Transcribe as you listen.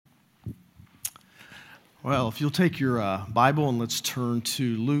Well, if you'll take your Bible and let's turn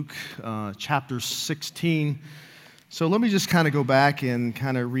to Luke chapter 16. So let me just kind of go back and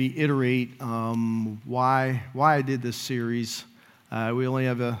kind of reiterate why I did this series. We only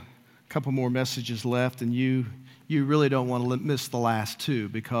have a couple more messages left, and you really don't want to miss the last two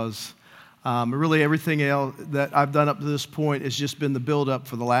because really everything else that I've done up to this point has just been the build-up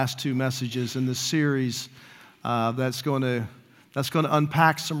for the last two messages in this series that's going to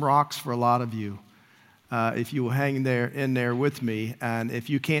unpack some rocks for a lot of you. If you will hang in there with me. And if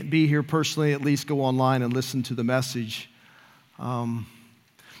you can't be here personally, at least go online and listen to the message. Do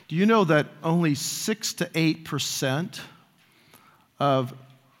you know that only 6 to 8% of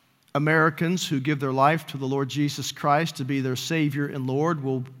Americans who give their life to the Lord Jesus Christ to be their Savior and Lord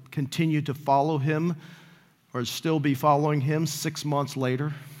will continue to follow Him or still be following Him 6 months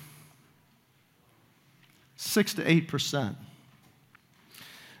later? 6 to 8%.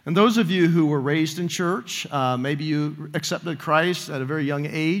 And those of you who were raised in church, maybe you accepted Christ at a very young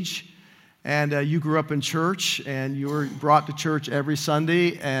age, and you grew up in church, and you were brought to church every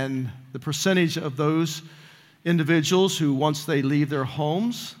Sunday, and the percentage of those individuals who, once they leave their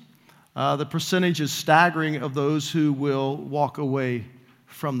homes, the percentage is staggering of those who will walk away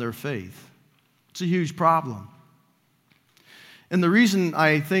from their faith. It's a huge problem. And the reason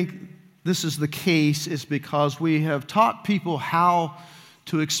I think this is the case is because we have taught people how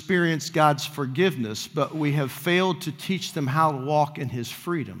to experience God's forgiveness, but we have failed to teach them how to walk in His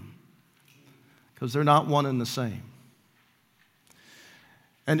freedom because they're not one and the same.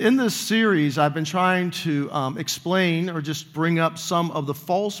 And in this series, I've been trying to explain or just bring up some of the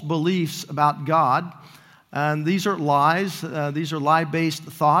false beliefs about God. And these are lies. These are lie-based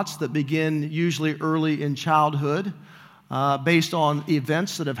thoughts that begin usually early in childhood based on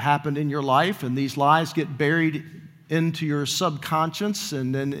events that have happened in your life. And these lies get buried into your subconscious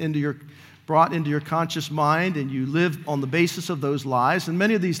and then brought into your conscious mind, and you live on the basis of those lies. And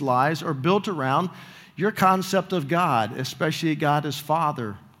many of these lies are built around your concept of God, especially God as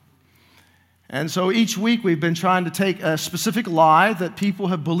Father. And so each week we've been trying to take a specific lie that people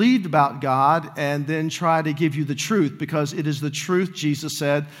have believed about God and then try to give you the truth, because it is the truth, Jesus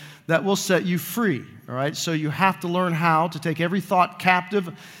said, that will set you free. All right? So you have to learn how to take every thought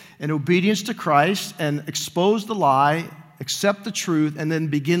captive in obedience to Christ and expose the lie, accept the truth, and then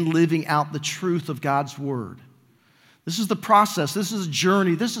begin living out the truth of God's Word. This is the process. This is a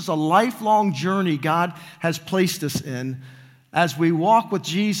journey. This is a lifelong journey God has placed us in as we walk with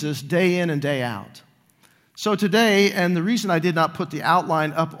Jesus day in and day out. So today, and the reason I did not put the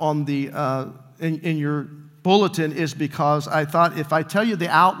outline up on the in your bulletin is because I thought if I tell you the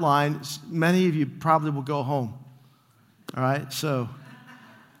outline, many of you probably will go home. All right, so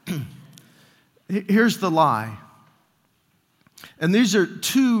here's the lie. And these are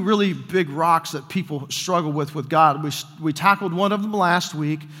two really big rocks that people struggle with God. We tackled one of them last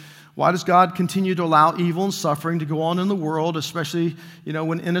week. Why does God continue to allow evil and suffering to go on in the world, especially,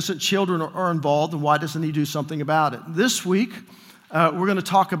 when innocent children are involved, and why doesn't He do something about it? This week, we're going to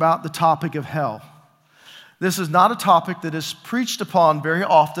talk about the topic of hell. This is not a topic that is preached upon very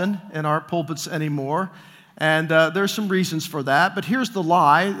often in our pulpits anymore. And there's some reasons for that. But here's the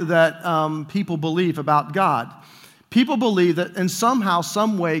lie that people believe about God. People believe that in somehow,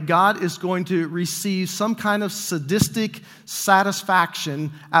 some way, God is going to receive some kind of sadistic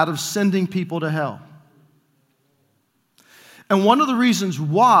satisfaction out of sending people to hell. And one of the reasons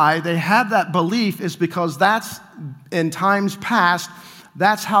why they have that belief is because that's, in times past,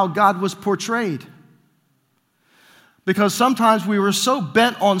 that's how God was portrayed. Because sometimes we were so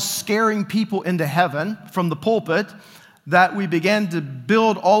bent on scaring people into heaven from the pulpit that we began to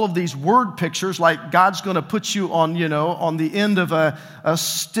build all of these word pictures like God's going to put you on, on the end of a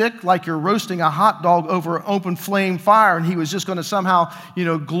stick like you're roasting a hot dog over an open flame fire, and He was just going to somehow,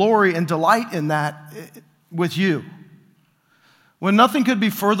 glory and delight in that with you. When nothing could be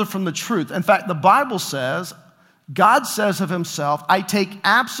further from the truth. In fact, the Bible says, God says of Himself, I take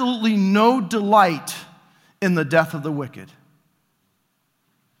absolutely no delight in the death of the wicked.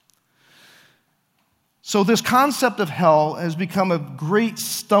 So this concept of hell has become a great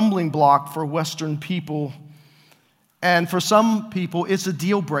stumbling block for Western people. And for some people, it's a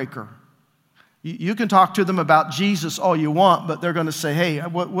deal breaker. You can talk to them about Jesus all you want, but they're going to say, hey,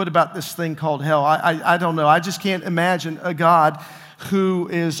 what about this thing called hell? I don't know. I just can't imagine a God who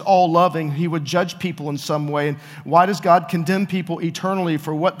is all-loving. He would judge people in some way. And why does God condemn people eternally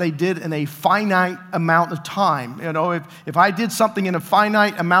for what they did in a finite amount of time? If I did something in a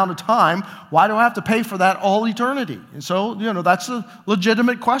finite amount of time, why do I have to pay for that all eternity? And so, that's a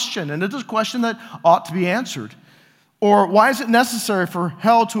legitimate question, and it is a question that ought to be answered. Or why is it necessary for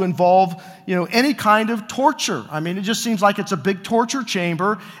hell to involve, any kind of torture? I mean, it just seems like it's a big torture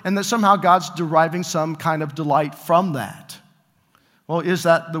chamber and that somehow God's deriving some kind of delight from that. Well, is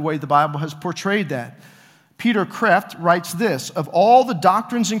that the way the Bible has portrayed that? Peter Kreeft writes this: of all the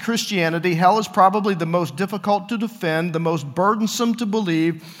doctrines in Christianity, hell is probably the most difficult to defend, the most burdensome to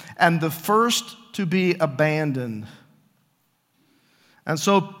believe, and the first to be abandoned. And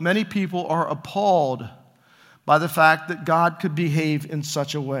so many people are appalled by the fact that God could behave in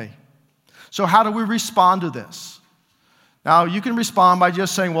such a way. So how do we respond to this? Now, you can respond by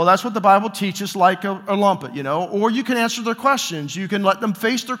just saying, well, that's what the Bible teaches, like a lump it, Or you can answer their questions. You can let them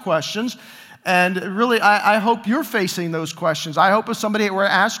face their questions. And really, I hope you're facing those questions. I hope if somebody were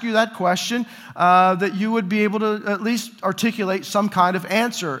to ask you that question, that you would be able to at least articulate some kind of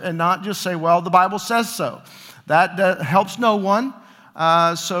answer and not just say, well, the Bible says so. That helps no one.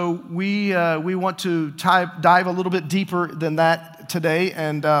 So we want to dive a little bit deeper than that today.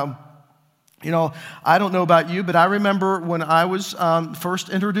 And, I don't know about you, but I remember when I was first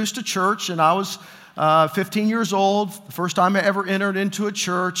introduced to church, and I was 15 years old, the first time I ever entered into a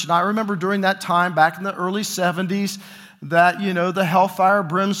church. And I remember during that time, back in the early 70s, that, the hellfire,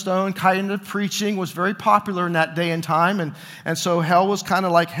 brimstone kind of preaching was very popular in that day and time. And so hell was kind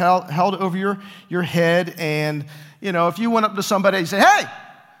of like held over your head. And, if you went up to somebody and say,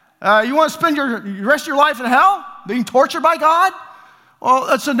 hey, you want to spend your rest of your life in hell, being tortured by God? Well,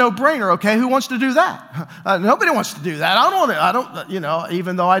 that's a no-brainer, okay? Who wants to do that? Nobody wants to do that. I don't,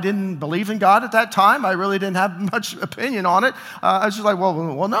 even though I didn't believe in God at that time, I really didn't have much opinion on it. I was just like,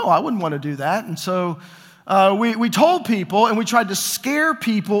 well, no, I wouldn't want to do that. And so we told people, and we tried to scare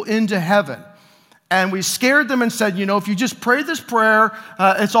people into heaven. And we scared them and said, if you just pray this prayer,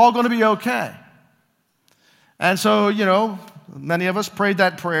 it's all going to be okay. And so, many of us prayed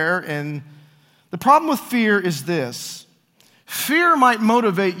that prayer. And the problem with fear is this. Fear might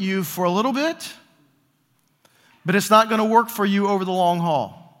motivate you for a little bit, but it's not going to work for you over the long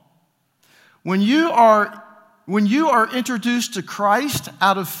haul. When you are introduced to Christ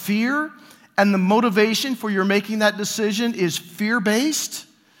out of fear, and the motivation for your making that decision is fear-based,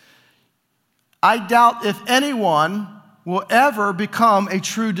 I doubt if anyone will ever become a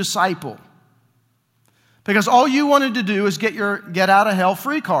true disciple. Because all you wanted to do is get your get out of hell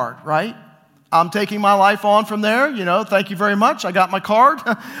free card, right? I'm taking my life on from there, thank you very much. I got my card.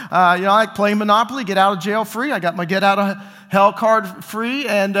 I like playing Monopoly, get out of jail free. I got my get out of hell card free.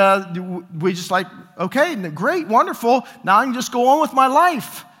 And we just like, okay, great, wonderful. Now I can just go on with my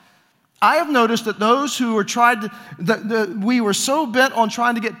life. I have noticed that those who were we were so bent on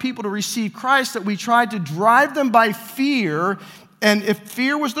trying to get people to receive Christ that we tried to drive them by fear. And if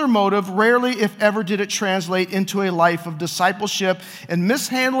fear was their motive, rarely, if ever, did it translate into a life of discipleship. And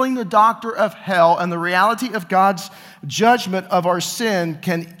mishandling the doctrine of hell and the reality of God's judgment of our sin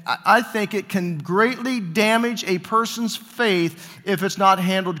I think it can greatly damage a person's faith if it's not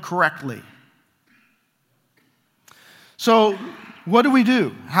handled correctly. So, what do we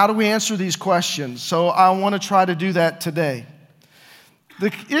do? How do we answer these questions? So, I want to try to do that today.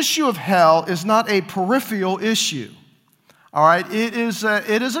 The issue of hell is not a peripheral issue. All right, it is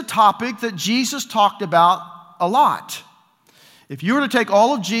a topic that Jesus talked about a lot. If you were to take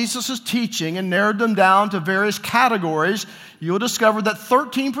all of Jesus' teaching and narrow them down to various categories, you'll discover that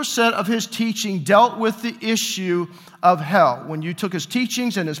 13% of his teaching dealt with the issue of hell. When you took his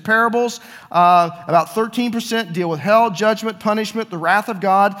teachings and his parables, about 13% deal with hell, judgment, punishment, the wrath of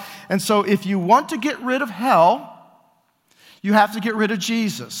God. And so if you want to get rid of hell, you have to get rid of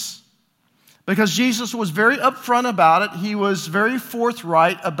Jesus. Because Jesus was very upfront about it. He was very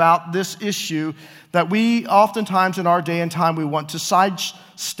forthright about this issue that we oftentimes in our day and time we want to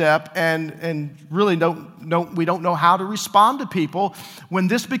sidestep and really we don't know how to respond to people when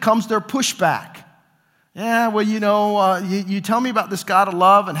this becomes their pushback. Yeah, well, you tell me about this God of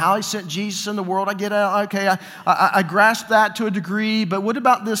love and how he sent Jesus in the world. I get it. Okay, I grasp that to a degree, but what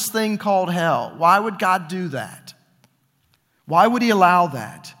about this thing called hell? Why would God do that? Why would he allow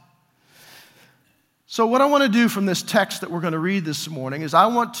that? So what I want to do from this text that we're going to read this morning is I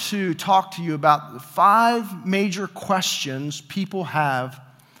want to talk to you about the 5 major questions people have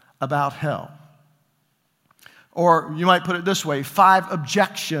about hell. Or you might put it this way, 5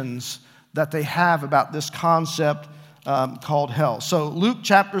 objections that they have about this concept called hell. So Luke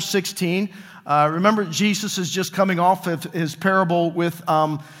chapter 16, remember Jesus is just coming off of his parable with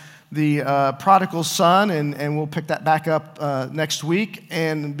the prodigal son, and we'll pick that back up next week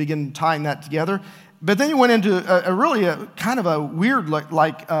and begin tying that together. But then he went into a kind of a weird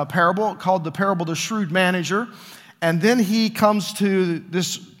parable called the parable of the shrewd manager. And then he comes to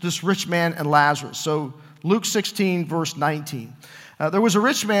this rich man and Lazarus. So Luke 16, verse 19. There was a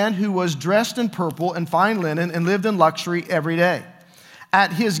rich man who was dressed in purple and fine linen and lived in luxury every day.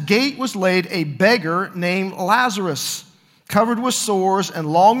 At his gate was laid a beggar named Lazarus, covered with sores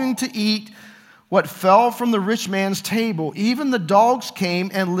and longing to eat what fell from the rich man's table. Even the dogs came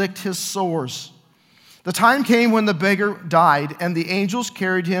and licked his sores. The time came when the beggar died, and the angels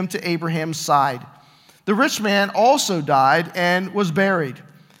carried him to Abraham's side. The rich man also died and was buried.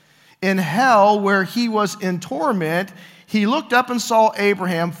 In hell, where he was in torment, he looked up and saw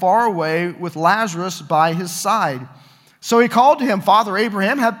Abraham far away with Lazarus by his side. So he called to him, Father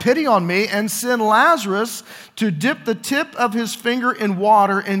Abraham, have pity on me and send Lazarus to dip the tip of his finger in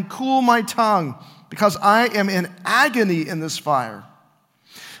water and cool my tongue, because I am in agony in this fire.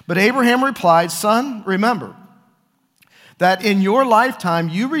 But Abraham replied, Son, remember that in your lifetime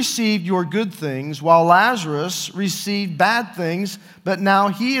you received your good things, while Lazarus received bad things, but now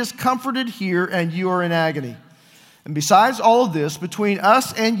he is comforted here and you are in agony. And besides all of this, between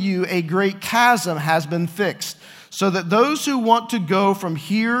us and you a great chasm has been fixed, so that those who want to go from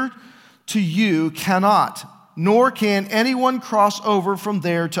here to you cannot, nor can anyone cross over from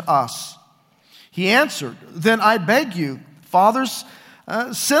there to us. He answered, Then I beg you, fathers,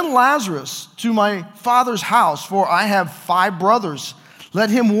 send Lazarus to my father's house, for I have 5 brothers. Let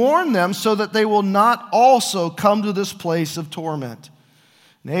him warn them so that they will not also come to this place of torment.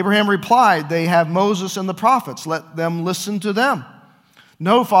 And Abraham replied, They have Moses and the prophets. Let them listen to them.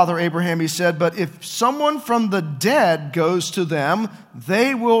 No, Father Abraham, he said, but if someone from the dead goes to them,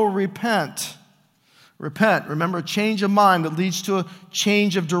 they will repent. Repent, remember, a change of mind that leads to a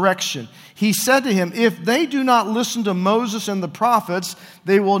change of direction. He said to him, If they do not listen to Moses and the prophets,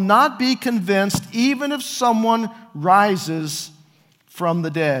 they will not be convinced, even if someone rises from the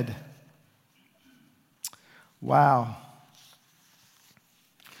dead. Wow.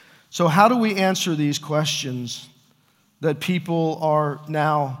 So how do we answer these questions that people are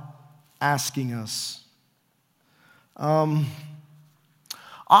now asking us?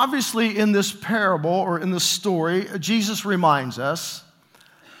 Obviously, in this parable or in this story, Jesus reminds us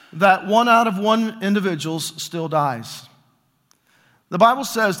that 1 out of 1 individuals still dies. The Bible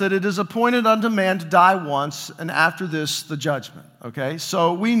says that it is appointed unto man to die once, and after this, the judgment. Okay,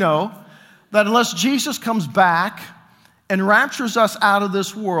 so we know that unless Jesus comes back and raptures us out of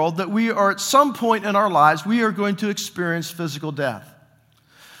this world, that we are at some point in our lives, we are going to experience physical death.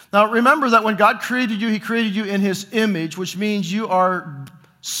 Now, remember that when God created you, He created you in His image, which means you are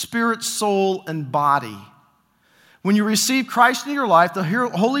spirit, soul, and body. When you receive Christ in your life, the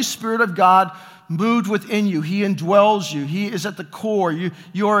Holy Spirit of God moved within you. He indwells you. He is at the core.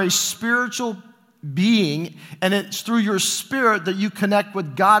 You are a spiritual being, and it's through your spirit that you connect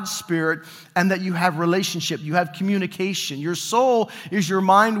with God's spirit and that you have relationship, you have communication. Your soul is your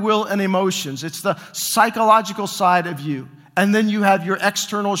mind, will, and emotions. It's the psychological side of you. And then you have your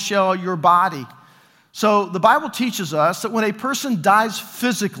external shell, your body. So the Bible teaches us that when a person dies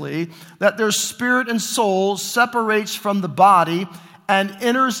physically, that their spirit and soul separates from the body and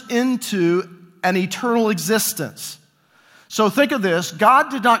enters into an eternal existence. So think of this. God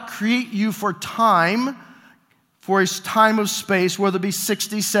did not create you for time, for a time of space, whether it be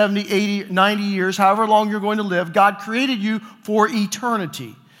 60, 70, 80, 90 years, however long you're going to live. God created you for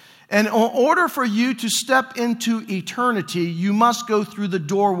eternity. And in order for you to step into eternity, you must go through the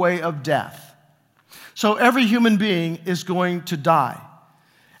doorway of death. So every human being is going to die.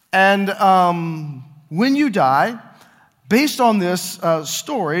 And when you die, based on this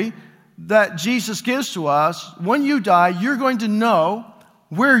story that Jesus gives to us, when you die, you're going to know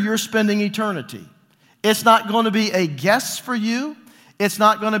where you're spending eternity. It's not going to be a guess for you. It's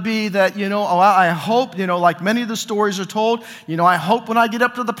not going to be that, I hope, like many of the stories are told, I hope when I get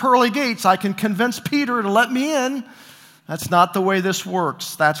up to the pearly gates, I can convince Peter to let me in. That's not the way this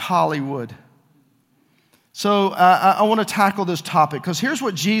works. That's Hollywood. So I want to tackle this topic because here's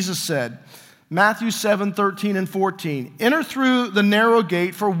what Jesus said. Matthew 7:13 and 14. Enter through the narrow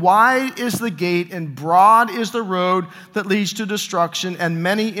gate, for wide is the gate and broad is the road that leads to destruction, and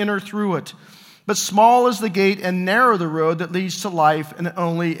many enter through it. But small is the gate and narrow the road that leads to life, and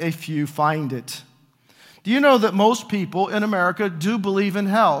only a few find it. Do you know that most people in America do believe in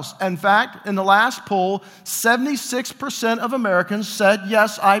hell? In fact, in the last poll, 76% of Americans said,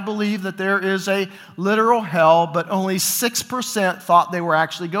 yes, I believe that there is a literal hell, but only 6% thought they were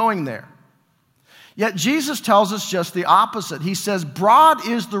actually going there. Yet Jesus tells us just the opposite. He says, broad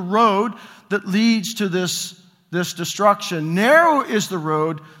is the road that leads to this destruction. Narrow is the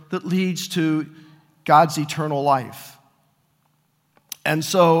road that leads to God's eternal life. And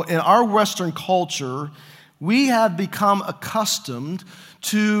so in our Western culture, We have become accustomed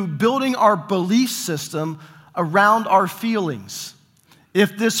to building our belief system around our feelings.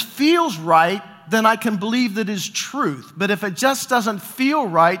 If this feels right, then I can believe that is truth. But if it just doesn't feel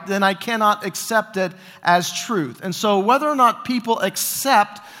right, then I cannot accept it as truth. And so whether or not people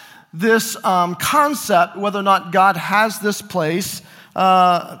accept this concept, whether or not God has this place,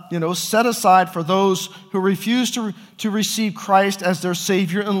 set aside for those who refuse to receive Christ as their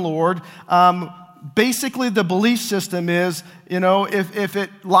Savior and Lord, basically the belief system is, if it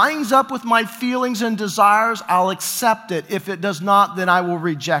lines up with my feelings and desires, I'll accept it. If it does not, then I will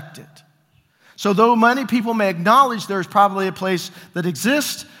reject it. So though many people may acknowledge there's probably a place that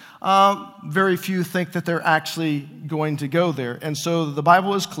exists, very few think that they're actually going to go there. And so the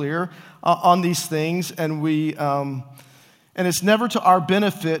Bible is clear on these things, and it's never to our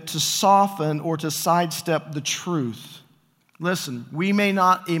benefit to soften or to sidestep the truth. Listen, we may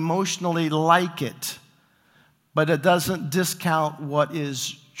not emotionally like it, but it doesn't discount what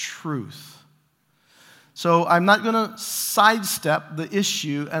is truth. So I'm not going to sidestep the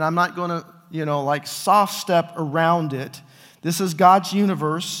issue, and I'm not going to soft step around it. This is God's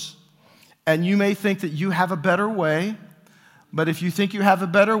universe, and you may think that you have a better way, but if you think you have a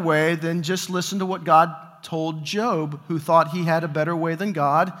better way, then just listen to what God told Job, who thought he had a better way than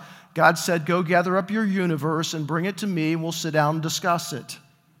God. God said, go gather up your universe and bring it to me, and we'll sit down and discuss it.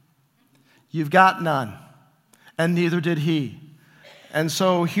 You've got none, and neither did he. And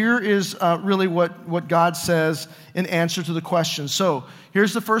so here is really what God says in answer to the question. So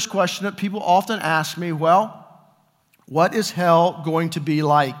here's the first question that people often ask me, well, what is hell going to be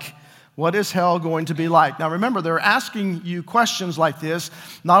like? What is hell going to be like? Now remember, they're asking you questions like this,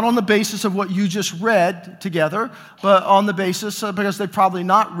 not on the basis of what you just read together, but on the basis because they've probably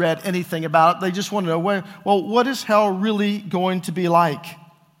not read anything about it. They just want to know, well, what is hell really going to be like?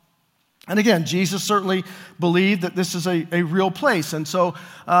 And again, Jesus certainly believed that this is a real place. And so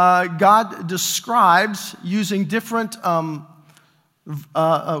God describes using different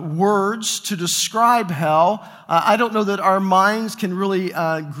words to describe hell. I don't know that our minds can really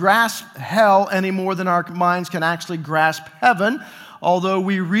grasp hell any more than our minds can actually grasp heaven. Although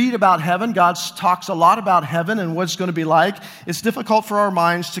we read about heaven, God talks a lot about heaven and what it's going to be like. It's difficult for our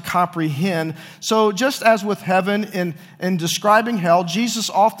minds to comprehend. So just as with heaven in describing hell, Jesus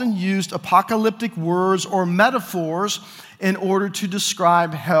often used apocalyptic words or metaphors in order to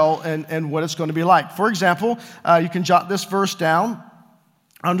describe hell and what it's going to be like. For example, you can jot this verse down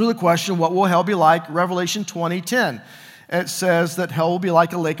under the question, what will hell be like? Revelation 20:10. It says that hell will be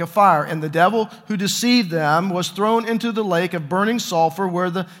like a lake of fire, and the devil who deceived them was thrown into the lake of burning sulfur where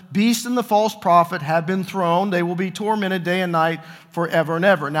the beast and the false prophet have been thrown. They will be tormented day and night forever and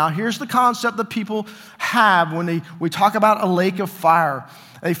ever. Now, here's the concept that people have when we talk about a lake of fire.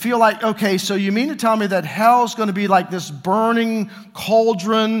 They feel like, okay, so you mean to tell me that hell's going to be like this burning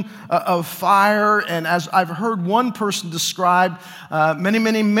cauldron of fire? And as I've heard one person describe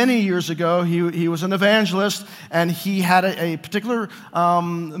many years ago, he was an evangelist, and he had a particular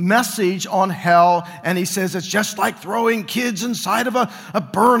message on hell, and he says it's just like throwing kids inside of a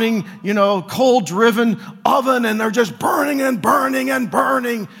burning, coal-driven oven, and they're just burning and burning and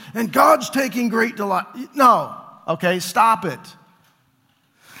burning, and God's taking great delight. No, okay, stop it.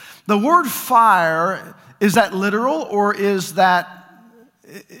 The word fire, is that literal, or is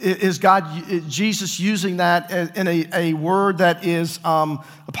Jesus using that in a word that is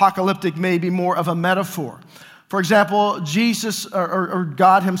apocalyptic, maybe more of a metaphor? For example, Jesus or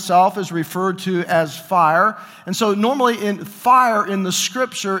God himself is referred to as fire. And so normally fire in the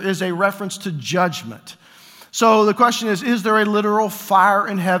scripture is a reference to judgment. So the question is there a literal fire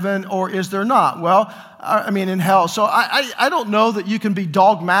in heaven or is there not? Well, in hell. So I don't know that you can be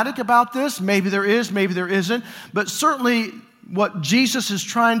dogmatic about this. Maybe there is, maybe there isn't. But certainly what Jesus is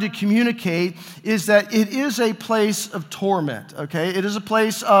trying to communicate is that it is a place of torment, okay? It is a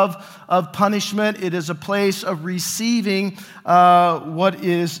place of punishment. It is a place of receiving what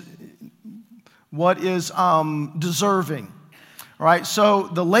is deserving. All right, so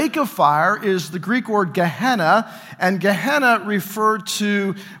the lake of fire is the Greek word Gehenna, and Gehenna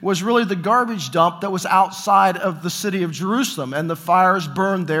was really the garbage dump that was outside of the city of Jerusalem, and the fires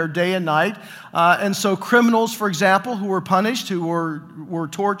burned there day and night. And so criminals, for example, who were punished, who were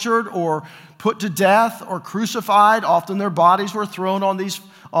tortured or put to death or crucified, often their bodies were thrown on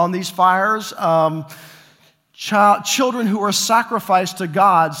these fires. Children who were sacrificed to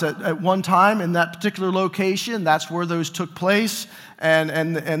gods at one time in that particular location, that's where those took place,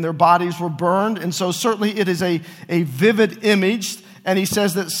 and their bodies were burned. And so certainly it is a vivid image. And he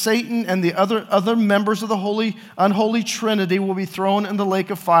says that Satan and the other members of the unholy Trinity will be thrown in the lake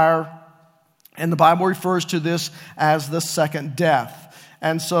of fire And the Bible refers to this as the second death.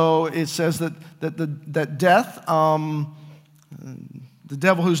 And so it says that death, the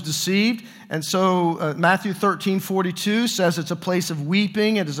devil who's deceived. And so Matthew 13:42 says it's a place of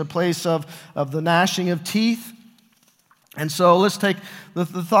weeping. It is a place of the gnashing of teeth. And so let's take the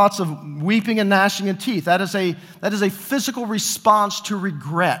thoughts of weeping and gnashing of teeth. That is a physical response to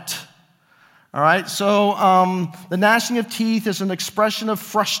regret. All right, so the gnashing of teeth is an expression of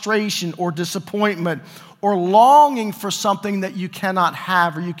frustration or disappointment or longing for something that you cannot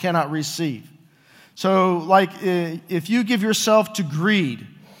have or you cannot receive. So like if you give yourself to greed,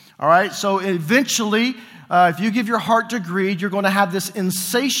 all right, so eventually if you give your heart to greed, you're going to have this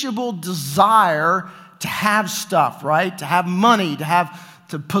insatiable desire to have stuff, right, to have money, to have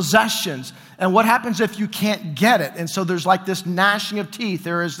possessions. And what happens if you can't get it? And so there's like this gnashing of teeth.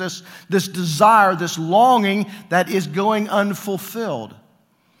 There is this desire, this longing that is going unfulfilled.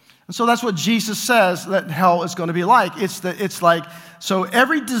 And so that's what Jesus says that hell is going to be like. It's like, so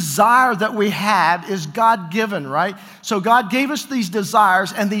every desire that we have is God-given, right? So God gave us these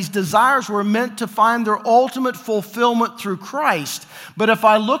desires, and these desires were meant to find their ultimate fulfillment through Christ. But if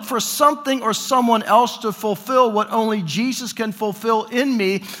I look for something or someone else to fulfill what only Jesus can fulfill in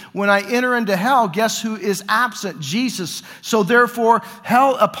me, when I enter into hell, guess who is absent? Jesus. So therefore,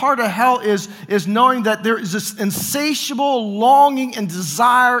 hell, a part of hell is knowing that there is this insatiable longing and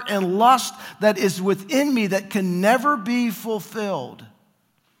desire and lust that is within me that can never be fulfilled.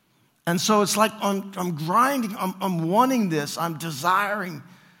 And so it's like I'm grinding, I'm wanting this, I'm desiring,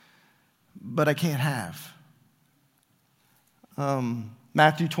 but I can't have.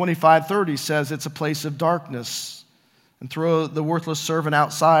 Matthew 25:30 says it's a place of darkness. And throw the worthless servant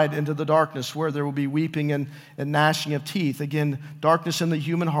outside into the darkness where there will be weeping and gnashing of teeth. Again, darkness in the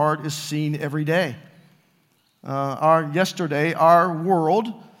human heart is seen every day. In our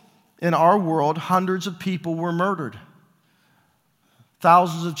world, hundreds of people were murdered.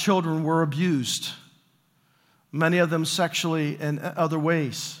 Thousands of children were abused, many of them sexually and other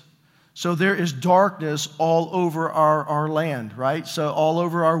ways. So there is darkness all over our land, right? So all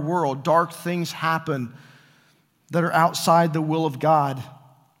over our world, dark things happen that are outside the will of God.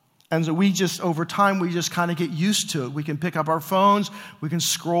 And so over time, we just kind of get used to it. We can pick up our phones, we can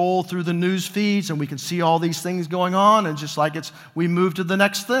scroll through the news feeds, and we can see all these things going on, and just like we move to the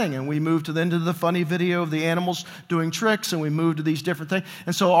next thing, and we move into the funny video of the animals doing tricks, and we move to these different things.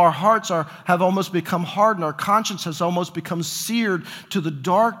 And so our hearts have almost become hardened. Our conscience has almost become seared to the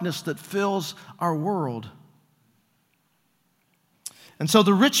darkness that fills our world. And so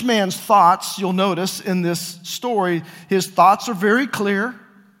the rich man's thoughts, you'll notice in this story, his thoughts are very clear.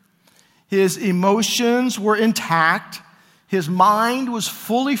 His emotions were intact. His mind was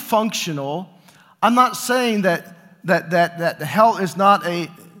fully functional. I'm not saying that hell is not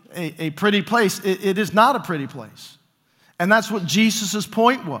a pretty place. It is not a pretty place. And that's what Jesus'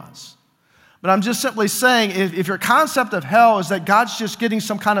 point was. But I'm just simply saying, if your concept of hell is that God's just getting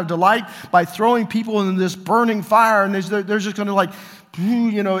some kind of delight by throwing people in this burning fire, and they're just going to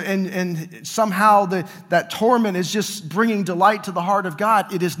and somehow that torment is just bringing delight to the heart of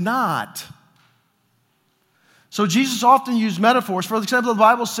God, it is not. So Jesus often used metaphors. For example, the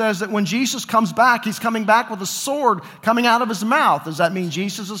Bible says that when Jesus comes back, he's coming back with a sword coming out of his mouth. Does that mean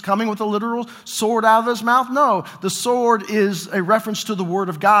Jesus is coming with a literal sword out of his mouth? No. The sword is a reference to the Word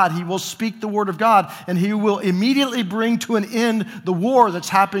of God. He will speak the Word of God, and he will immediately bring to an end the war that's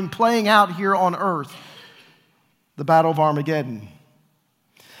playing out here on earth, the Battle of Armageddon.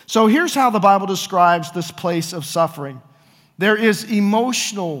 So here's how the Bible describes this place of suffering. There is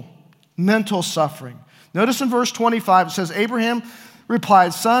emotional, mental suffering. Notice in verse 25, it says, Abraham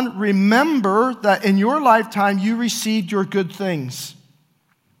replied, "Son, remember that in your lifetime you received your good things."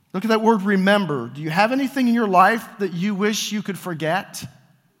 Look at that word, remember. Do you have anything in your life that you wish you could forget?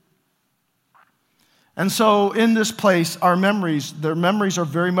 And so in this place, their memories are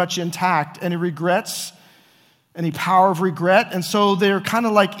very much intact. Any regrets, any power of regret. And so they're kind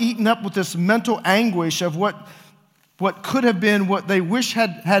of like eaten up with this mental anguish of what could have been, what they wish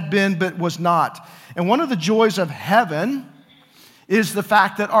had been, but was not. And one of the joys of heaven is the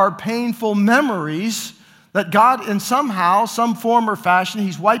fact that our painful memories, that God in somehow, some form or fashion,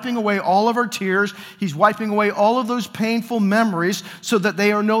 he's wiping away all of our tears. He's wiping away all of those painful memories so that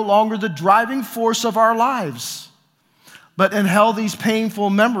they are no longer the driving force of our lives. But in hell, these painful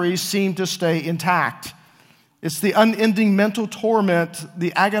memories seem to stay intact. It's the unending mental torment,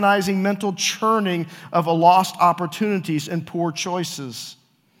 the agonizing mental churning of lost opportunities and poor choices.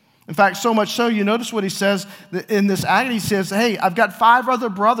 In fact, so much so, you notice what he says in this agony. He says, hey, I've got 5 other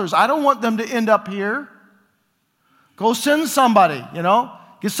brothers. I don't want them to end up here. Go send somebody,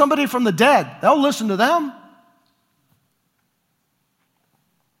 Get somebody from the dead. They'll listen to them.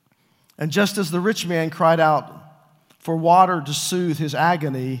 And just as the rich man cried out for water to soothe his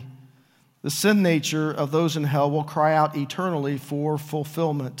agony, the sin nature of those in hell will cry out eternally for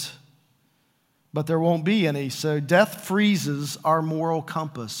fulfillment. But there won't be any. So death freezes our moral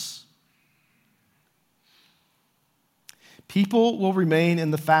compass. People will remain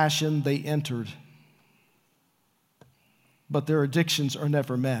in the fashion they entered, but their addictions are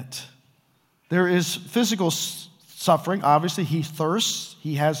never met. There is physical suffering. Obviously, he thirsts.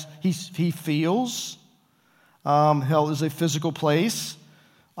 He feels. Hell is a physical place,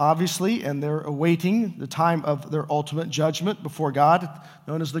 obviously, and they're awaiting the time of their ultimate judgment before God,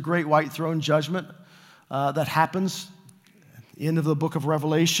 known as the Great White Throne Judgment that happens at the end of the book of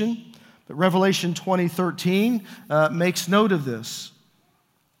Revelation. But Revelation 20:13 makes note of this.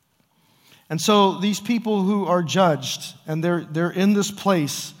 And so these people who are judged, and they're in this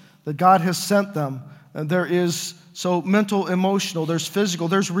place that God has sent them, and there is so mental, emotional, there's physical,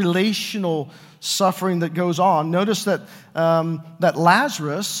 there's relational suffering that goes on. Notice that that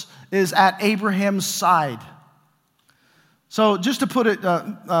Lazarus is at Abraham's side. So just to put it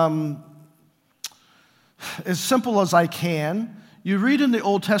as simple as I can, you read in the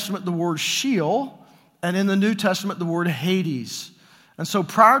Old Testament the word Sheol, and in the New Testament the word Hades. And so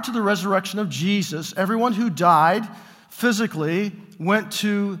prior to the resurrection of Jesus, everyone who died physically went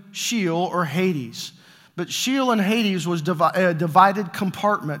to Sheol or Hades. But Sheol and Hades was a divided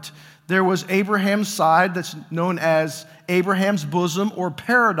compartment. There was Abraham's side, that's known as Abraham's bosom or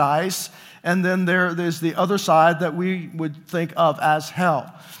paradise, and then there's the other side that we would think of as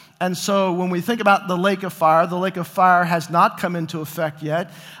hell. And so when we think about the lake of fire has not come into effect yet.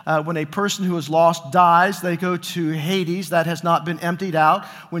 When a person who is lost dies, they go to Hades. That has not been emptied out.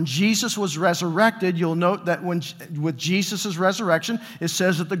 When Jesus was resurrected, you'll note that with Jesus' resurrection, it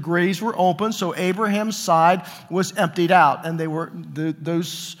says that the graves were open, so Abraham's side was emptied out. And they were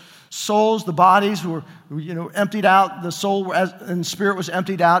those souls, the bodies were emptied out. The soul and spirit was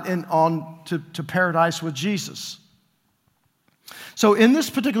emptied out and on to paradise with Jesus. So in this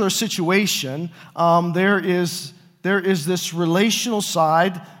particular situation, there is this relational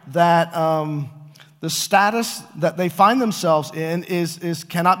side that the status that they find themselves in is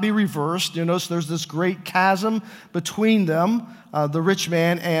cannot be reversed. You notice there's this great chasm between them, the rich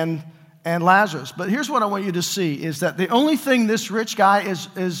man and Lazarus. But here's what I want you to see, is that the only thing this rich guy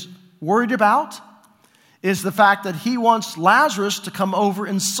is worried about is the fact that he wants Lazarus to come over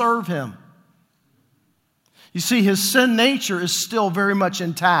and serve him. You see, his sin nature is still very much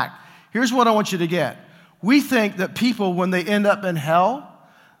intact. Here's what I want you to get. We think that people, when they end up in hell,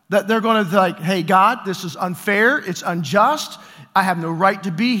 that they're going to be like, hey, God, this is unfair. It's unjust. I have no right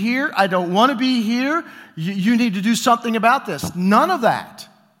to be here. I don't want to be here. You need to do something about this. None of that.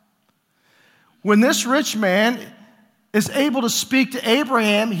 When this rich man is able to speak to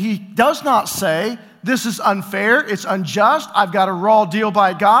Abraham, he does not say, this is unfair, it's unjust, I've got a raw deal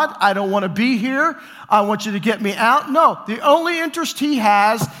by God, I don't want to be here, I want you to get me out. No, the only interest he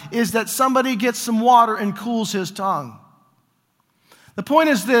has is that somebody gets some water and cools his tongue. The point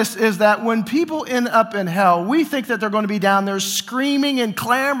is this, is that when people end up in hell, we think that they're going to be down there screaming and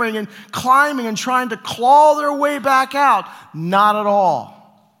clamoring and climbing and trying to claw their way back out. Not at all.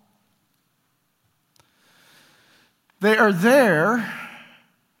 They are there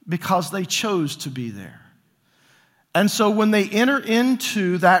because they chose to be there. And so when they enter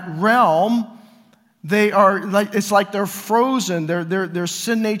into that realm, they are like, it's like they're frozen. Their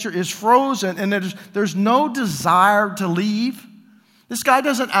sin nature is frozen, and there's no desire to leave. This guy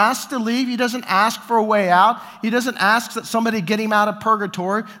doesn't ask to leave. He doesn't ask for a way out. He doesn't ask that somebody get him out of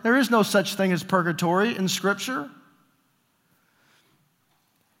purgatory. There is no such thing as purgatory in Scripture.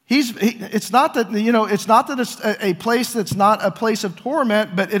 It's not that it's a place that's not a place of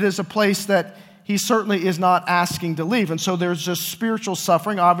torment, but it is a place that he certainly is not asking to leave. And so there's this spiritual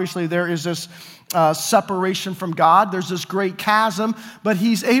suffering. Obviously, there is this separation from God. There's this great chasm, but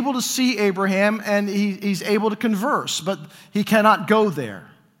he's able to see Abraham and he's able to converse, but he cannot go there.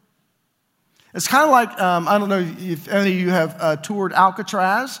 It's kind of like, I don't know if any of you have toured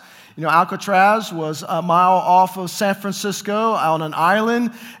Alcatraz. You know, Alcatraz was a mile off of San Francisco on an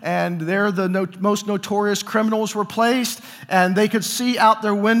island, and there the most notorious criminals were placed, and they could see out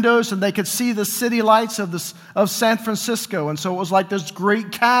their windows, and they could see the city lights of San Francisco. And so it was like this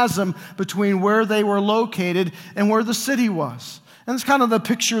great chasm between where they were located and where the city was. And it's kind of the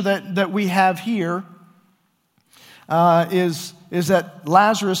picture that we have here, is that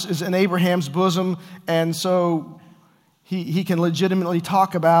Lazarus is in Abraham's bosom, and so he can legitimately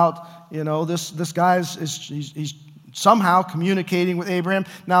talk about, this guy he's somehow communicating with Abraham.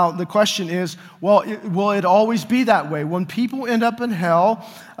 Now, the question is, well, will it always be that way? When people end up in hell,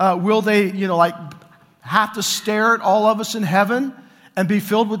 will they, have to stare at all of us in heaven and be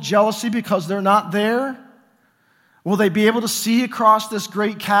filled with jealousy because they're not there? Will they be able to see across this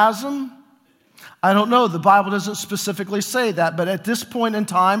great chasm? I don't know. The Bible doesn't specifically say that, but at this point in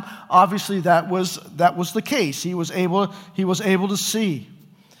time, obviously that was the case. He was able to see.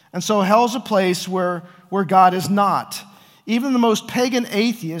 And so hell's a place where God is not. Even the most pagan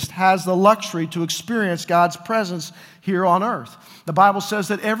atheist has the luxury to experience God's presence here on earth. The Bible says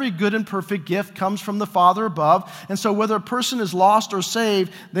that every good and perfect gift comes from the Father above. And so whether a person is lost or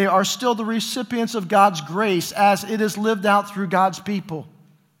saved, they are still the recipients of God's grace as it is lived out through God's people.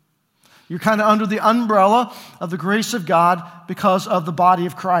 You're kind of under the umbrella of the grace of God because of the body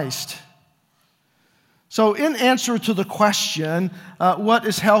of Christ. So in answer to the question, what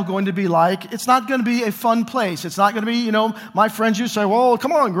is hell going to be like? It's not going to be a fun place. It's not going to be, my friends, you say, well,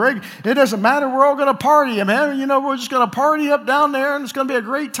 come on, Greg, it doesn't matter. We're all going to party, man. We're just going to party up down there and it's going to be a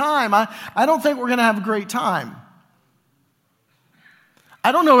great time. I don't think we're going to have a great time.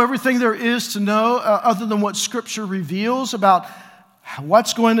 I don't know everything there is to know other than what Scripture reveals about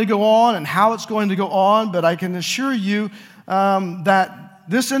what's going to go on and how it's going to go on, but I can assure you that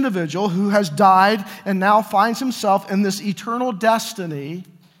this individual who has died and now finds himself in this eternal destiny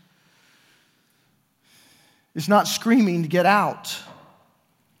is not screaming to get out.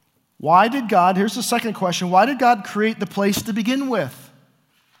 Here's the second question, why did God create the place to begin with?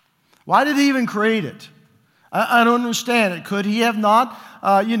 Why did he even create it? I don't understand it. Could he have not,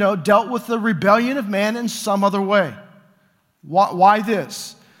 dealt with the rebellion of man in some other way? Why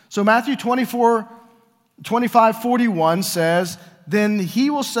this? So Matthew 25:41 says, then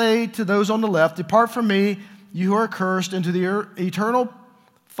he will say to those on the left, depart from me, you who are cursed, into the eternal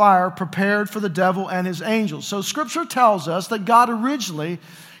fire prepared for the devil and his angels. So Scripture tells us that God originally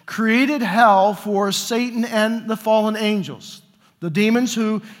created hell for Satan and the fallen angels, the demons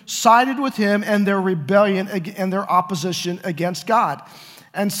who sided with him and their rebellion and their opposition against God.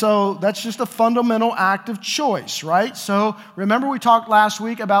 And so that's just a fundamental act of choice, right? So remember we talked last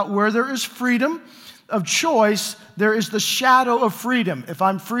week about where there is freedom of choice, there is the shadow of freedom. If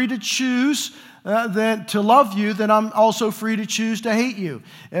I'm free to choose then to love you, then I'm also free to choose to hate you.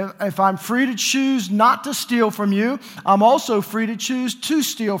 If I'm free to choose not to steal from you, I'm also free to choose to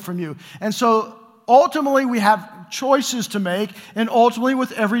steal from you. And so ultimately we have choices to make, and ultimately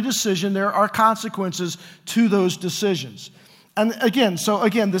with every decision there are consequences to those decisions. And again,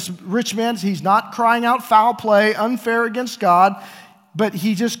 this rich man, he's not crying out foul play, unfair against God, but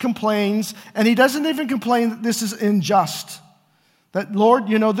he just complains, and he doesn't even complain that this is unjust. That, Lord,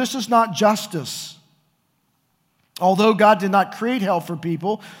 this is not justice. Although God did not create hell for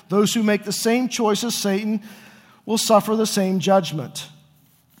people, those who make the same choice as Satan will suffer the same judgment.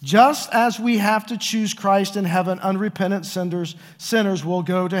 Just as we have to choose Christ in heaven, unrepentant sinners will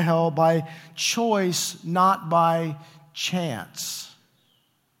go to hell by choice, not by chance.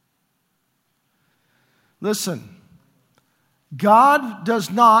 Listen. God does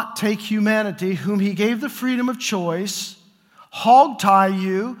not take humanity, whom he gave the freedom of choice, hog-tie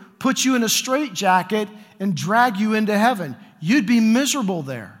you, put you in a straitjacket, and drag you into heaven. You'd be miserable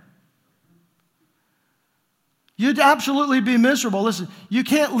there. You'd absolutely be miserable. Listen, you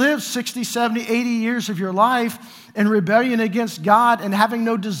can't live 60, 70, 80 years of your life in rebellion against God and having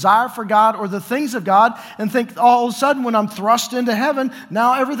no desire for God or the things of God and think all of a sudden when I'm thrust into heaven,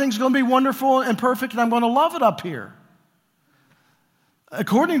 now everything's going to be wonderful and perfect and I'm going to love it up here.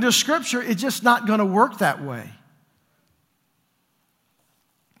 According to Scripture, it's just not going to work that way.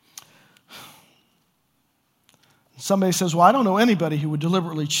 Somebody says, well, I don't know anybody who would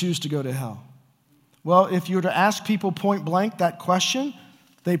deliberately choose to go to hell. Well, if you were to ask people point blank that question,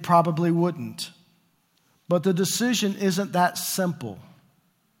 they probably wouldn't. But the decision isn't that simple.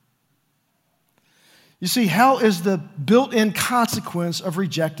 You see, hell is the built-in consequence of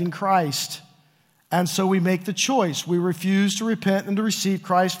rejecting Christ. And so we make the choice. We refuse to repent and to receive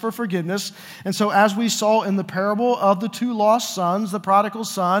Christ for forgiveness. And so as we saw in the parable of the two lost sons, the prodigal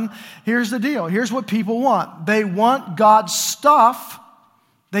son, here's the deal. Here's what people want. They want God's stuff.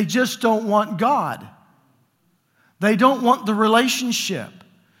 They just don't want God. They don't want the relationship.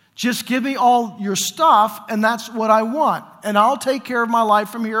 Just give me all your stuff, and that's what I want. And I'll take care of my life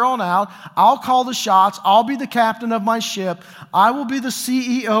from here on out. I'll call the shots. I'll be the captain of my ship. I will be the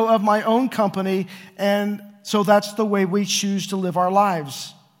CEO of my own company. And so that's the way we choose to live our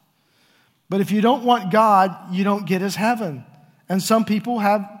lives. But if you don't want God, you don't get his heaven. And some people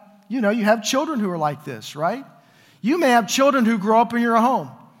have, you have children who are like this, right? You may have children who grow up in your home,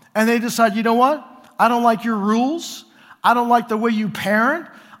 and they decide, you know what? I don't like your rules. I don't like the way you parent.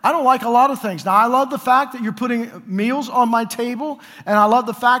 I don't like a lot of things. Now, I love the fact that you're putting meals on my table, and I love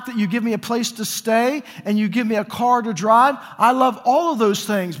the fact that you give me a place to stay, and you give me a car to drive. I love all of those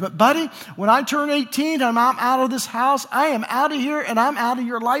things. But, buddy, when I turn 18 and I'm out of this house, I am out of here, and I'm out of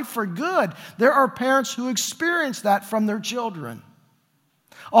your life for good. There are parents who experience that from their children.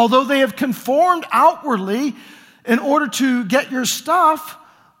 Although they have conformed outwardly in order to get your stuff,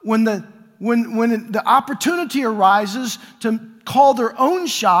 when the opportunity arises to call their own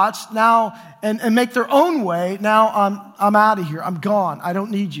shots now and make their own way, now I'm out of here. I'm gone. I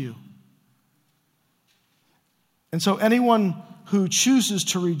don't need you. And so anyone who chooses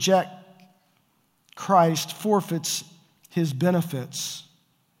to reject Christ forfeits his benefits.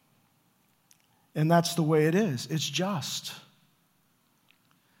 And that's the way it is. It's just.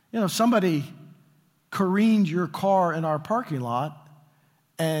 You know, if somebody careened your car in our parking lot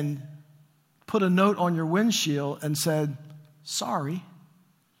and put a note on your windshield and said, sorry,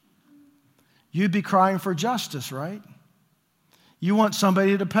 you'd be crying for justice, right? You want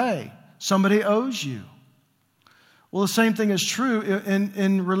somebody to pay. Somebody owes you. Well, the same thing is true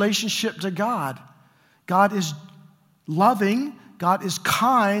in relationship to God. God is loving. God is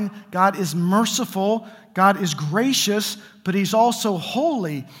kind. God is merciful. God is gracious, but he's also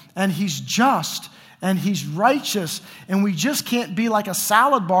holy, and he's just, and he's righteous. And we just can't be like a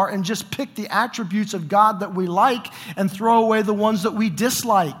salad bar and just pick the attributes of God that we like and throw away the ones that we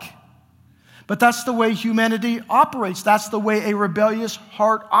dislike. But that's the way humanity operates. That's the way a rebellious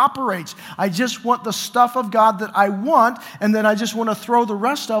heart operates. I just want the stuff of God that I want, and then I just want to throw the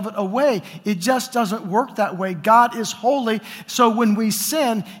rest of it away. It just doesn't work that way. God is holy, so when we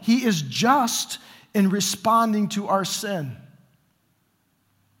sin, he is just in responding to our sin.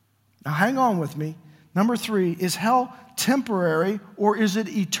 Now hang on with me. Number 3, is hell temporary or is it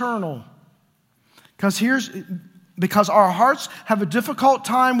eternal? Because our hearts have a difficult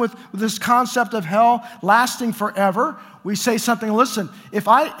time with this concept of hell lasting forever. We say something, listen, if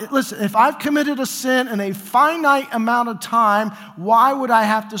I've committed a sin in a finite amount of time, why would I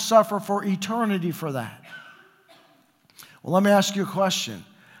have to suffer for eternity for that? Well, let me ask you a question.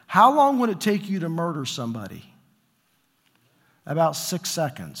 How long would it take you to murder somebody? About 6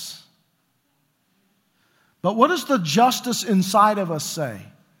 seconds. But what does the justice inside of us say?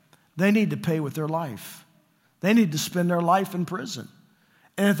 They need to pay with their life. They need to spend their life in prison.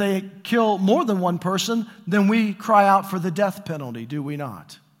 And if they kill more than one person, then we cry out for the death penalty, do we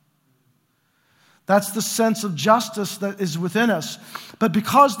not? That's the sense of justice that is within us. But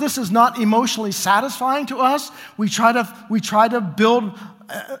because this is not emotionally satisfying to us, we try to build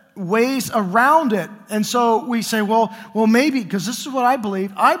ways around it. And so we say, well, maybe, because this is what I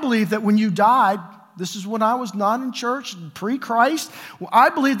believe. I believe that when you died, this is when I was not in church, pre-Christ. I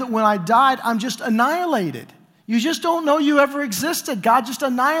believe that when I died, I'm just annihilated. You just don't know you ever existed. God just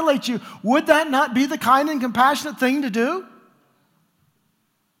annihilates you. Would that not be the kind and compassionate thing to do?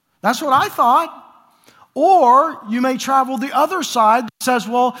 That's what I thought. Or you may travel the other side that says,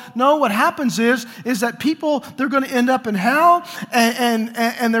 well, no, what happens is that people, they're going to end up in hell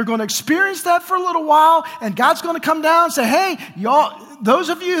and they're going to experience that for a little while, and God's going to come down and say, hey, y'all, those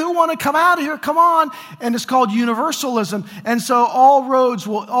of you who want to come out of here, come on. And it's called universalism. And so all roads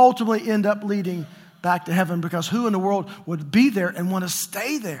will ultimately end up leading back to heaven, because who in the world would be there and want to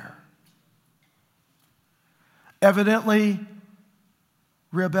stay there? Evidently,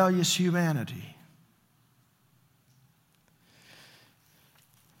 rebellious humanity.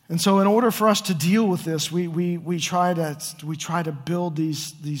 And so in order for us to deal with this, we try to build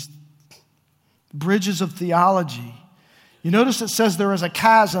these bridges of theology. You notice it says there is a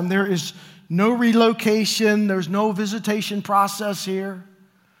chasm. There is no relocation. There's no visitation process here.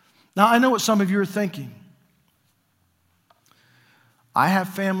 Now, I know what some of you are thinking. I have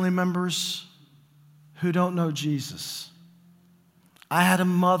family members who don't know Jesus. I had a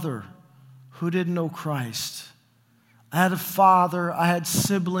mother who didn't know Christ. I had a father, I had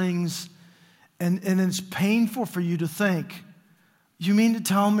siblings, and it's painful for you to think, you mean to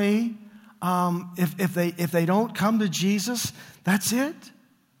tell me if they don't come to Jesus, that's it?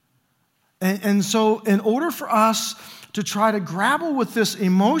 And so in order for us to try to grapple with this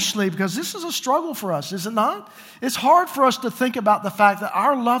emotionally, because this is a struggle for us, is it not? It's hard for us to think about the fact that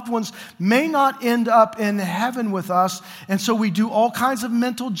our loved ones may not end up in heaven with us, and so we do all kinds of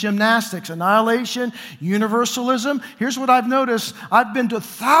mental gymnastics, annihilation, universalism. Here's what I've noticed. I've been to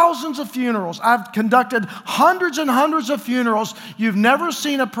thousands of funerals. I've conducted hundreds and hundreds of funerals. You've never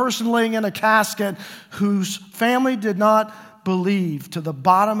seen a person laying in a casket whose family did not believe to the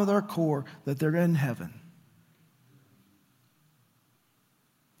bottom of their core that they're in heaven.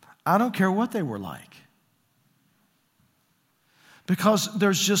 I don't care what they were like. Because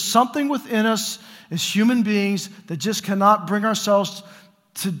there's just something within us as human beings that just cannot bring ourselves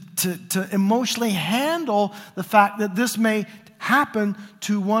to emotionally handle the fact that this may happen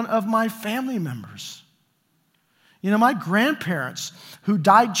to one of my family members. You know, my grandparents who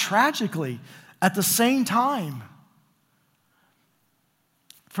died tragically at the same time.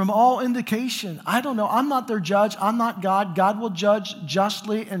 From all indication, I don't know, I'm not their judge, I'm not God. God will judge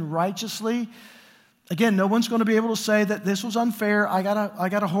justly and righteously. Again, no one's going to be able to say that this was unfair, I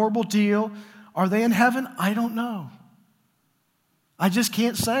got a horrible deal. Are they in heaven? I don't know. I just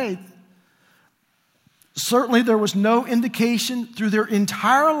can't say. Certainly there was no indication through their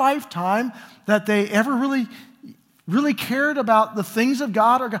entire lifetime that they ever really cared about the things of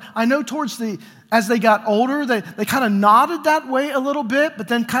God. Or God. I know as they got older, they kind of nodded that way a little bit, but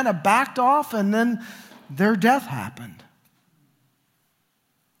then kind of backed off, and then their death happened.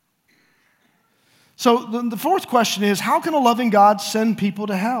 So the fourth question is, how can a loving God send people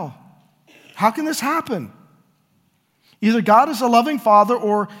to hell? How can this happen? Either God is a loving Father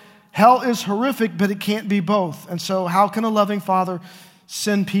or hell is horrific, but it can't be both. And so how can a loving Father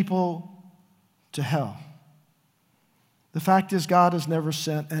send people to hell? The fact is, God has never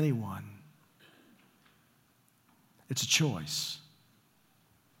sent anyone. It's a choice.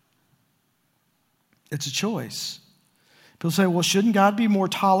 It's a choice. People say, well, shouldn't God be more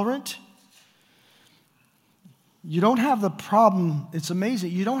tolerant? You don't have the problem, it's amazing,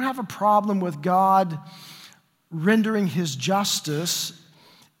 you don't have a problem with God rendering his justice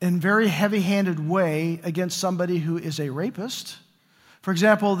in a very heavy-handed way against somebody who is a rapist. For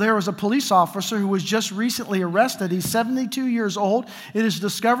example, there was a police officer who was just recently arrested. He's 72 years old. It is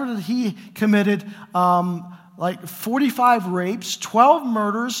discovered that he committed 45 rapes, 12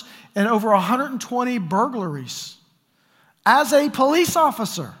 murders, and over 120 burglaries as a police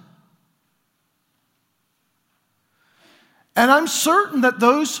officer. And I'm certain that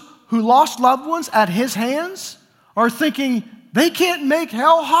those who lost loved ones at his hands are thinking, they can't make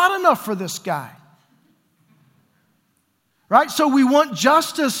hell hot enough for this guy. Right? So we want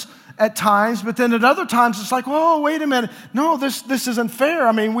justice at times, but then at other times it's like, oh, wait a minute. No, this isn't fair.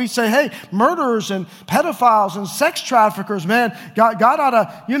 I mean, we say, hey, murderers and pedophiles and sex traffickers, man, God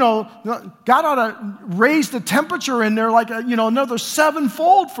ought to raise the temperature in there like, another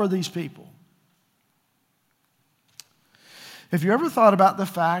sevenfold for these people. Have you ever thought about the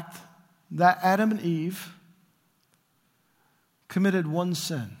fact that Adam and Eve committed one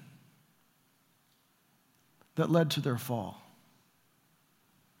sin that led to their fall?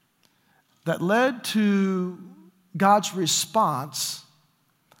 That led to God's response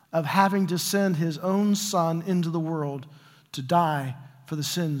of having to send his own son into the world to die for the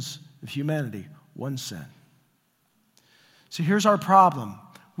sins of humanity. One sin. See, here's our problem.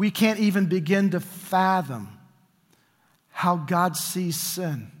 We can't even begin to fathom how God sees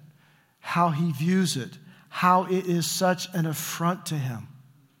sin, how he views it, how it is such an affront to him.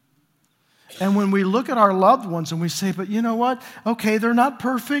 And when we look at our loved ones and we say, but you know what? Okay, they're not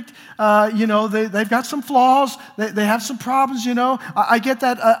perfect. They've got some flaws. They have some problems, I get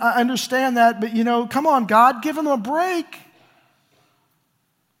that. I understand that. But, come on, God, give them a break.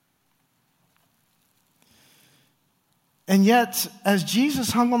 And yet, as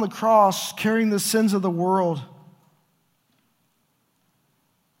Jesus hung on the cross carrying the sins of the world,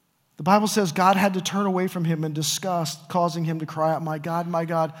 the Bible says God had to turn away from him in disgust, causing him to cry out, my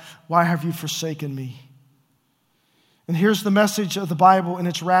God, why have you forsaken me? And here's the message of the Bible, and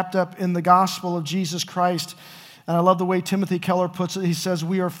it's wrapped up in the gospel of Jesus Christ. And I love the way Timothy Keller puts it. He says,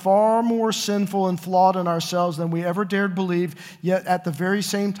 we are far more sinful and flawed in ourselves than we ever dared believe, yet at the very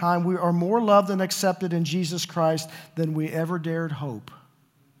same time, we are more loved and accepted in Jesus Christ than we ever dared hope.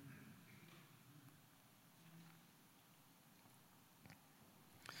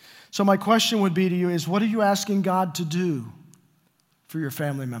 So my question would be to you is, what are you asking God to do for your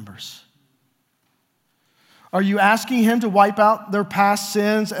family members? Are you asking him to wipe out their past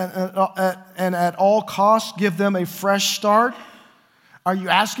sins and at all costs give them a fresh start? Are you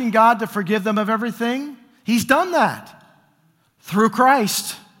asking God to forgive them of everything? He's done that through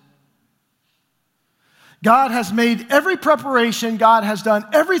Christ. God has made every preparation. God has done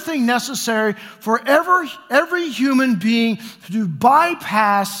everything necessary for every human being to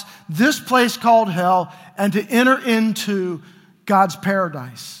bypass this place called hell and to enter into God's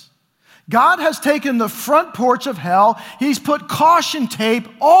paradise. God has taken the front porch of hell. He's put caution tape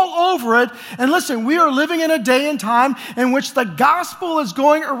all over it. And listen, we are living in a day and time in which the gospel is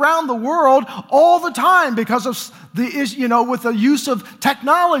going around the world all the time because of with the use of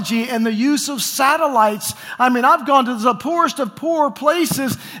technology and the use of satellites. I mean, I've gone to the poorest of poor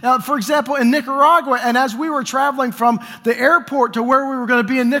places, for example, in Nicaragua, and as we were traveling from the airport to where we were going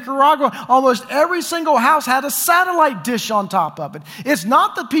to be in Nicaragua, almost every single house had a satellite dish on top of it. It's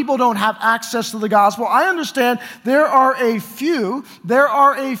not that people don't have access to the gospel. I understand there are a few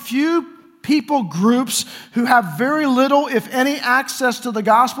people groups who have very little, if any, access to the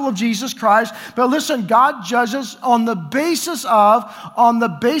gospel of Jesus Christ. But listen, God judges on the basis of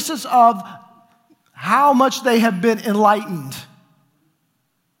how much they have been enlightened,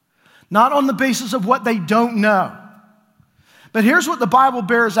 not on the basis of what they don't know. But here's what the Bible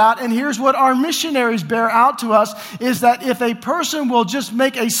bears out, and here's what our missionaries bear out to us, is that if a person will just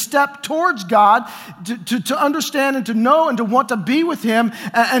make a step towards God to understand and to know and to want to be with Him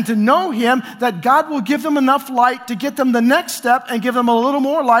and to know Him, that God will give them enough light to get them the next step and give them a little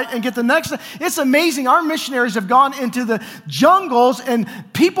more light and get the next step. It's amazing. Our missionaries have gone into the jungles and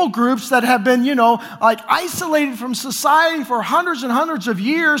people groups that have been, isolated from society for hundreds and hundreds of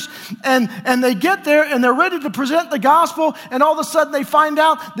years, and they get there and they're ready to present the gospel, and all of a sudden they find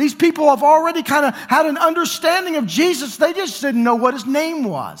out these people have already kind of had an understanding of Jesus. They just didn't know what His name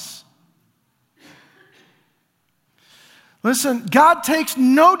was. Listen, God takes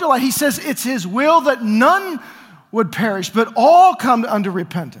no delight. He says it's His will that none would perish, but all come unto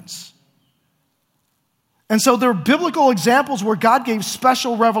repentance. And so there are biblical examples where God gave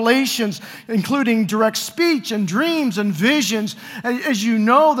special revelations, including direct speech and dreams and visions. As you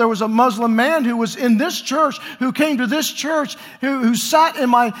know, there was a Muslim man who was in this church, who came to this church, who sat in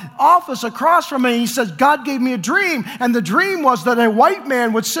my office across from me. He says, God gave me a dream. And the dream was that a white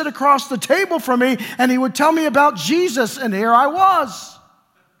man would sit across the table from me and he would tell me about Jesus. And here I was.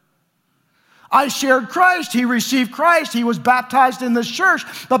 I shared Christ. He received Christ. He was baptized in this church.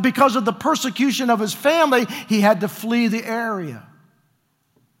 But because of the persecution of his family, he had to flee the area.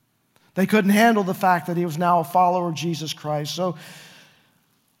 They couldn't handle the fact that he was now a follower of Jesus Christ. So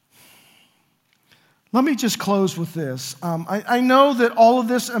let me just close with this. I know that all of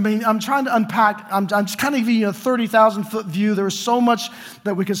this, I'm trying to unpack. I'm just kind of giving you a 30,000-foot view. There's so much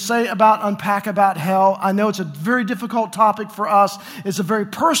that we could say unpack about hell. I know it's a very difficult topic for us. It's a very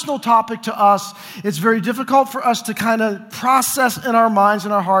personal topic to us. It's very difficult for us to kind of process in our minds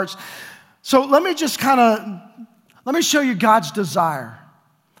and our hearts. So let me show you God's desire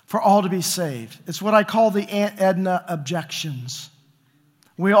for all to be saved. It's what I call the Aunt Edna objections.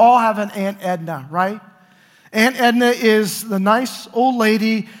 We all have an Aunt Edna, right? Aunt Edna is the nice old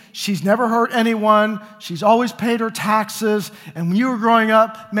lady. She's never hurt anyone. She's always paid her taxes. And when you were growing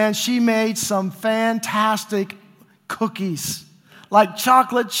up, man, she made some fantastic cookies. Like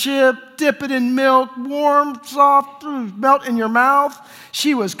chocolate chip, dip it in milk, warm, soft, melt in your mouth.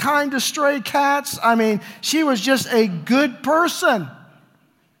 She was kind to stray cats. She was just a good person.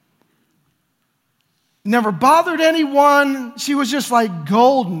 Never bothered anyone. She was just like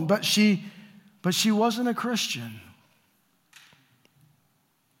golden, but she wasn't a Christian.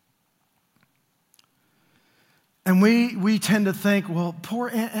 And we tend to think, well, poor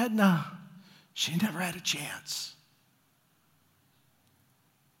Aunt Edna, she never had a chance.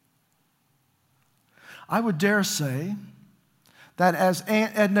 I would dare say that as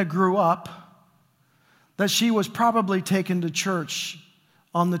Aunt Edna grew up, that she was probably taken to church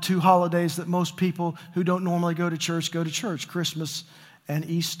on the two holidays that most people who don't normally go to church, Christmas and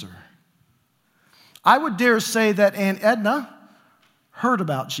Easter. I would dare say that Aunt Edna heard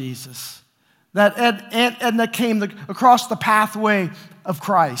about Jesus, that Aunt Edna came across the pathway of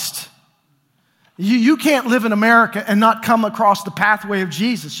Christ. You can't live in America and not come across the pathway of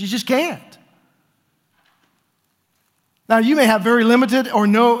Jesus. You just can't. Now, you may have very limited or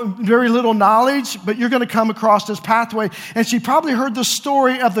very little knowledge, but you're going to come across this pathway. And she probably heard the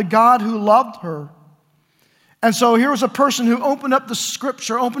story of the God who loved her. And so here was a person who opened up the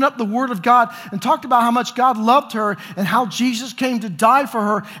Scripture, opened up the Word of God, and talked about how much God loved her and how Jesus came to die for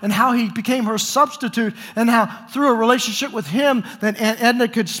her and how He became her substitute and how through a relationship with Him that Aunt Edna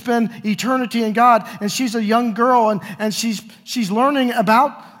could spend eternity in God. And she's a young girl and she's learning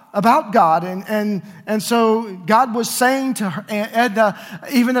about God. And so God was saying to her, Aunt Edna,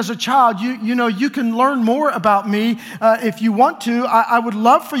 even as a child, you can learn more about me if you want to. I would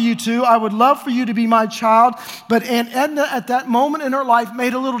love for you to. I would love for you to be my child. But Aunt Edna, at that moment in her life,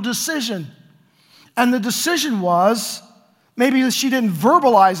 made a little decision. And the decision was, maybe she didn't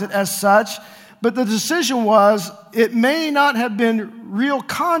verbalize it as such, but the decision was, it may not have been real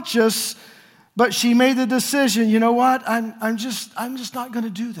conscious, but she made the decision, you know what, I'm just not going to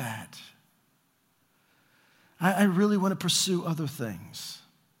do that. I really want to pursue other things.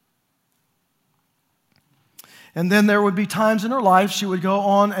 And then there would be times in her life she would go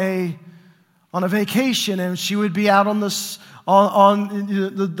on a vacation, and she would be out on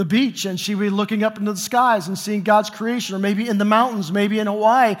the beach, and she would be looking up into the skies and seeing God's creation, or maybe in the mountains, maybe in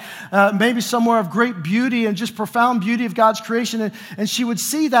Hawaii, maybe somewhere of great beauty and just profound beauty of God's creation. And she would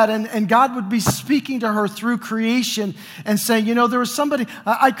see that, and God would be speaking to her through creation and saying, you know, there was somebody,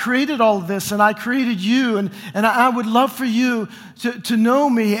 I created all of this, and I created you, and I would love for you to know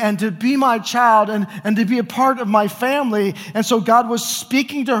me and to be my child and to be a part of my family. And so God was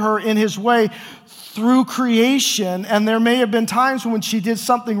speaking to her in his way through creation. And there may have been times when she did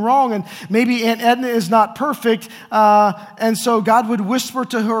something wrong, and maybe Aunt Edna is not perfect, and so God would whisper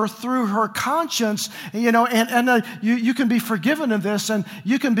to her through her conscience, you know, Aunt Edna, you can be forgiven of this, and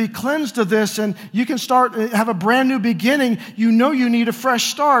you can be cleansed of this, and you can have a brand new beginning. You know you need a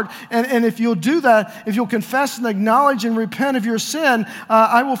fresh start, and if you'll do that, if you'll confess and acknowledge and repent of your sin,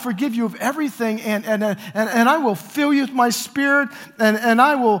 I will forgive you of everything, and I will fill you with my Spirit, and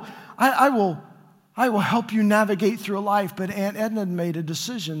I will help you navigate through life. But Aunt Edna made a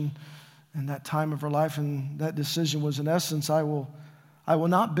decision in that time of her life, and that decision was, in essence, I will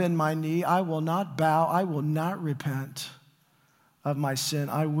not bend my knee, I will not bow, I will not repent of my sin.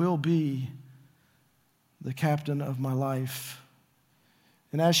 I will be the captain of my life.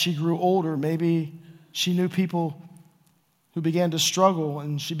 And as she grew older, maybe she knew people who began to struggle,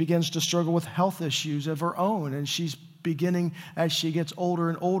 and she begins to struggle with health issues of her own, and she's beginning, as she gets older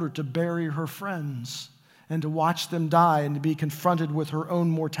and older, to bury her friends and to watch them die and to be confronted with her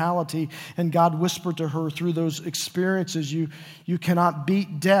own mortality. And God whispered to her through those experiences, you cannot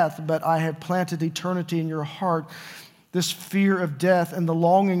beat death, but I have planted eternity in your heart. This fear of death and the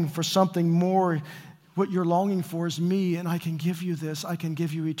longing for something more, what you're longing for is me, and I can give you this. I can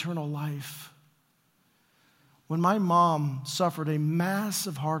give you eternal life. When my mom suffered a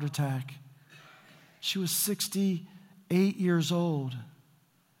massive heart attack, she was 68 years old.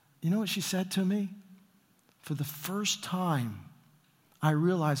 You know what she said to me? For the first time, I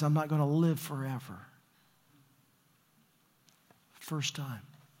realized I'm not going to live forever. First time.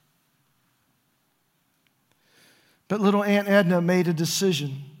 But little Aunt Edna made a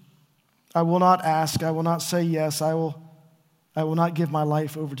decision. I will not ask. I will not say yes. I will not give my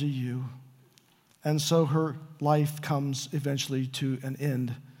life over to you. And so her life comes eventually to an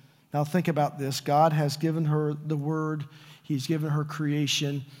end. Now think about this. God has given her the Word. He's given her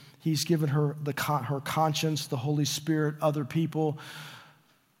creation. He's given her her conscience, the Holy Spirit, other people,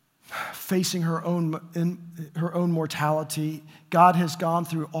 facing her own mortality. God has gone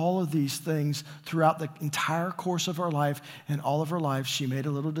through all of these things throughout the entire course of her life, and all of her life she made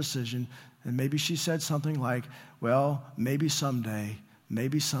a little decision, and maybe she said something like, well, maybe someday,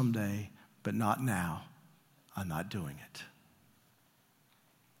 but not now. I'm not doing it.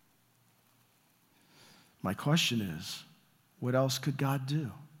 My question is, what else could God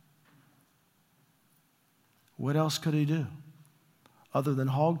do? What else could he do other than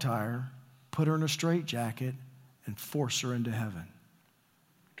hog tie her, put her in a straitjacket, and force her into heaven?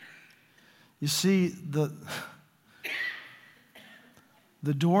 You see, the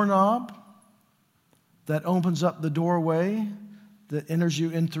doorknob that opens up the doorway that enters you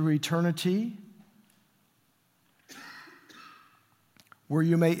in through eternity, where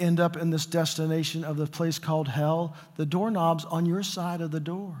you may end up in this destination of the place called hell, the doorknob's on your side of the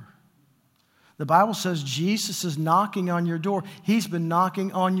door. The Bible says Jesus is knocking on your door. He's been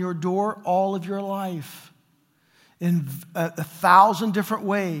knocking on your door all of your life in 1,000 different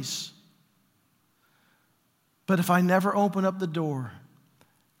ways. But if I never open up the door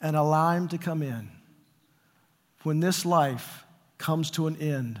and allow him to come in, when this life comes to an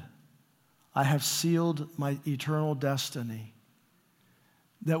end, I have sealed my eternal destiny.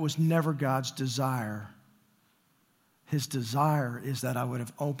 That was never God's desire. His desire is that I would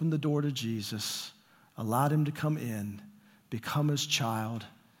have opened the door to Jesus, allowed him to come in, become his child,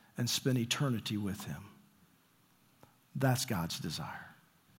 and spend eternity with him. That's God's desire.